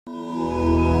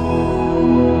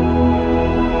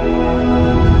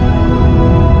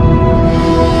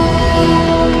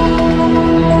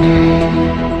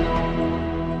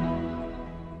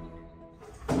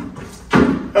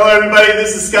everybody,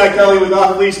 this is Scott Kelly with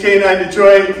Off Leash K9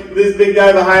 Detroit. This big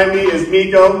guy behind me is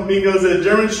Meco. Meco's a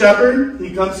German Shepherd.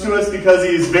 He comes to us because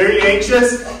he's very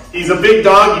anxious. He's a big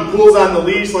dog. He pulls on the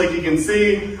leash like you can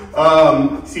see.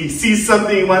 He sees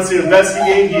something he wants to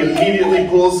investigate. He immediately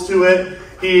pulls to it.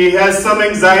 He has some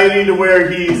anxiety to where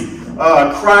he's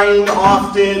crying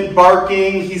often,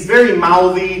 barking. He's very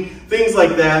mouthy, things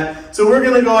like that. So we're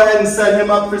going to go ahead and set him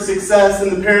up for success,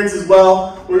 and the parents as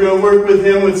well. We're going to work with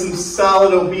him with some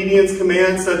solid obedience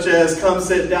commands such as come,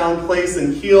 sit down, place,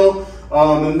 and heel.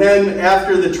 And then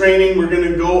after the training, we're going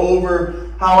to go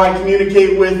over how I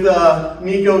communicate with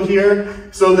Meco here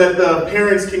so that the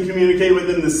parents can communicate with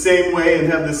him the same way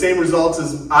and have the same results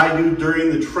as I do during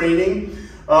the training.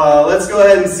 Let's go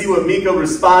ahead and see what Meco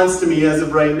responds to me as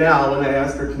of right now when I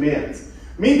ask for commands.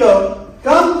 Meco,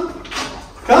 come.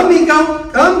 Come, Meco.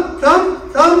 Come,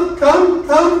 come, come, come,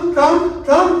 come, come,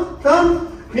 come,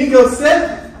 come. Meco,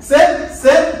 sit, sit,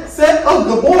 sit, sit. Oh,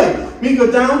 good boy.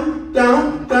 Meco, down,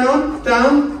 down, down,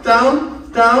 down,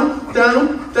 down, down,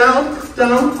 down, down,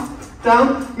 down,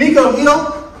 down. Meco,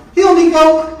 heel. Heel,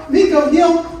 Meco. Meco,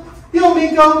 heel. Heel,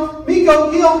 Meco.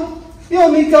 Meco, heel.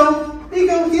 Heel, Meco.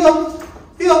 Meco, heel.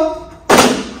 Heel.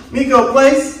 Meco,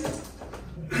 place.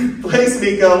 Place,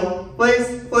 Meco.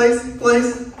 Place, place,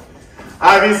 place.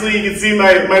 Obviously, you can see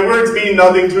my words mean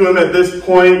nothing to him at this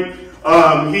point.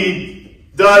 He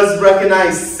does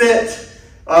recognize sit.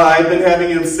 I've been having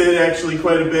him sit actually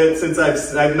quite a bit since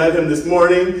I've met him this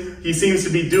morning. He seems to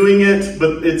be doing it,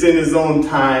 but it's in his own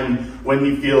time when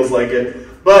he feels like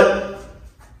it. But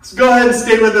so go ahead and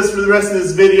stay with us for the rest of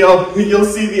this video. You'll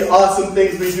see the awesome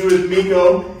things we do with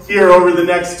Meco here over the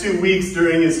next 2 weeks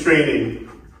during his training.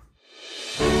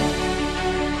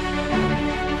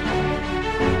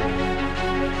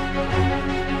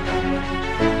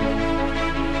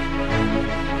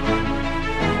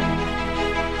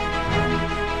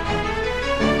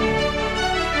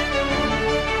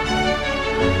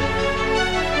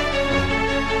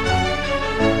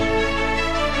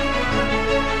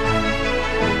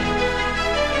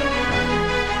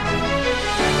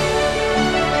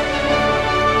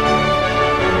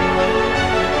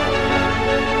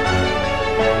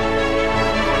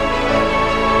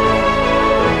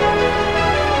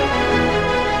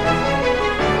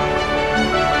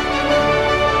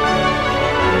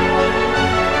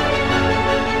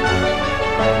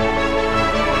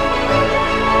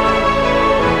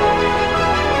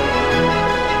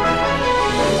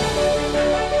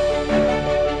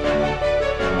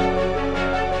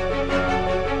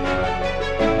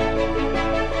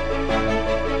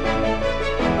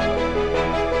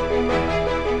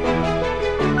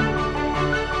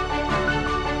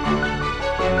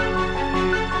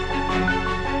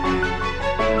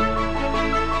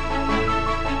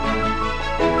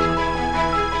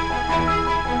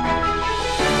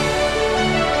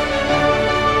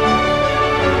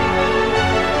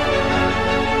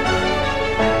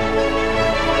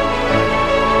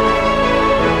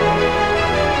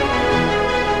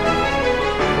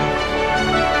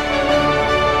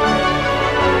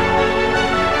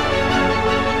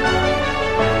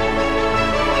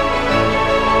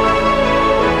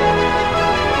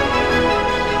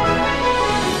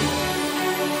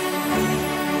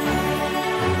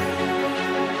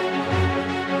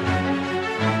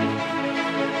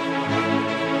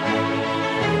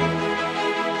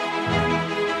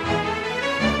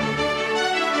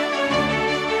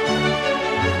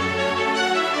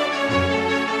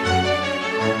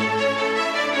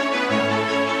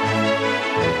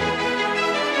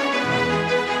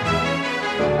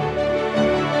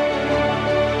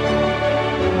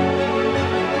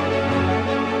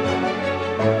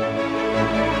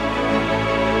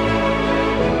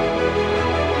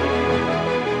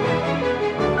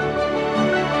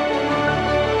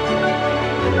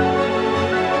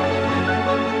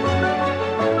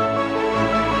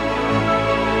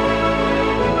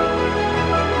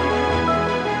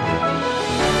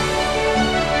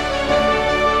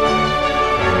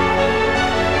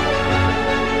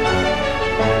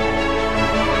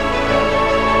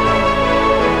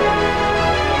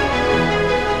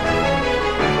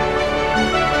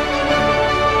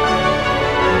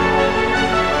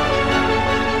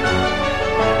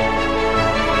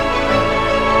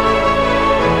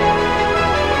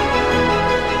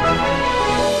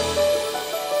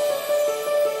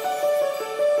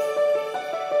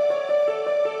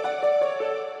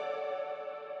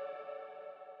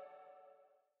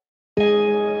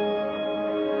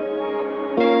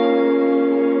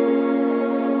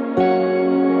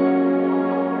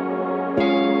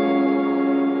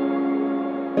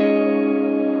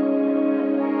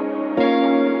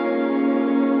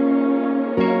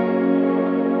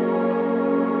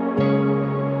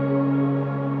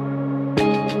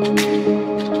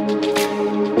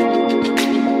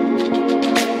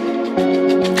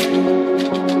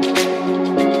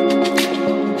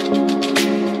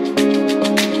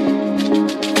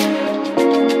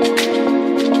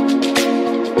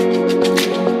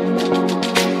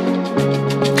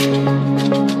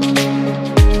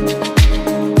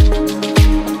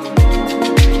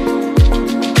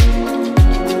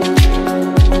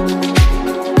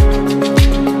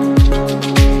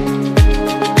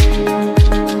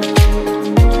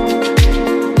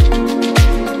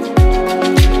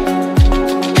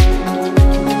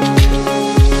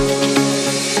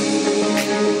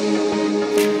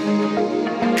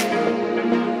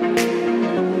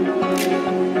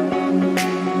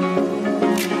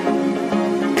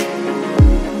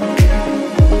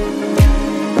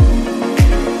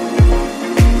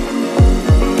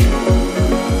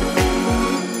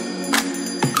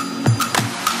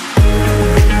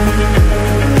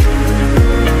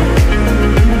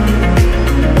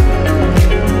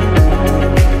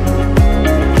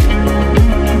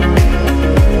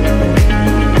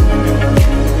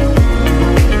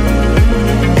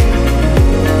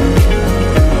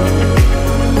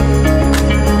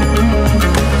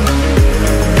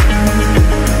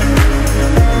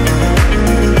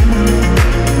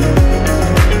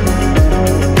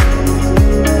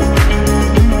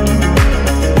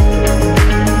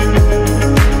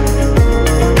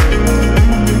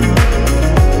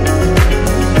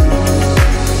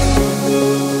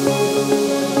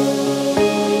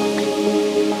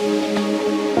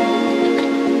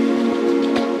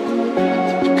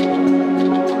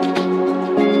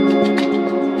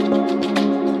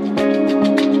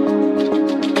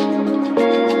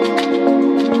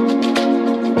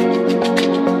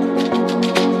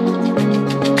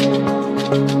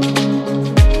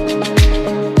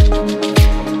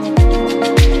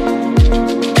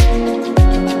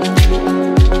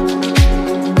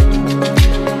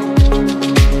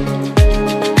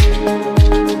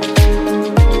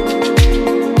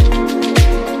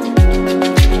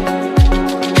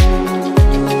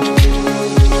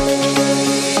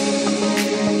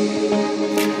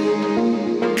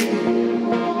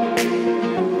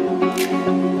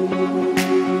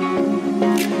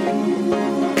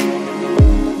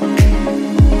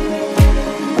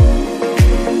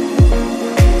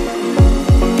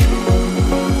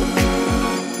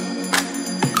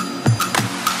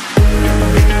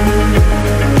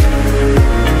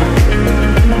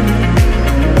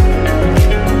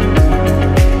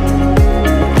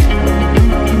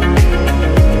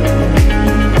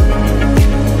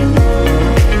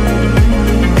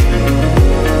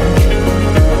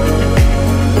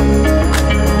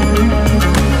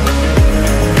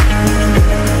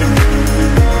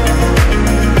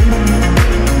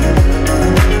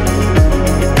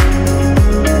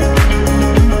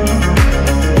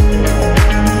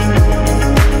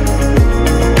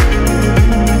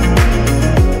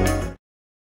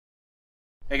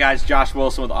 guys, Josh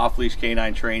Wilson with Off Leash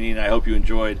Canine Training. I hope you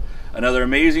enjoyed another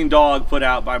amazing dog put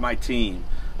out by my team.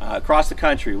 Across the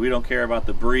country, we don't care about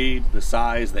the breed, the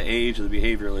size, the age, or the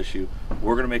behavioral issue.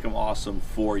 We're going to make them awesome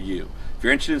for you. If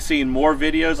you're interested in seeing more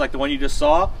videos like the one you just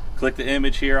saw, click the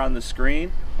image here on the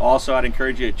screen. Also, I'd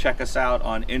encourage you to check us out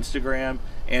on Instagram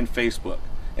and Facebook.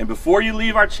 And before you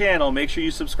leave our channel, make sure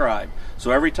you subscribe.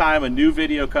 So every time a new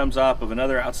video comes up of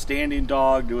another outstanding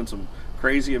dog doing some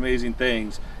crazy, amazing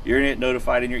things, you're going to get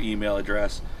notified in your email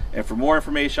address. And for more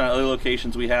information on other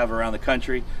locations we have around the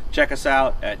country, check us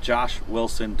out at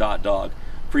joshwilson.dog.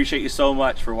 Appreciate you so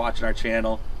much for watching our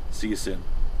channel. See you soon.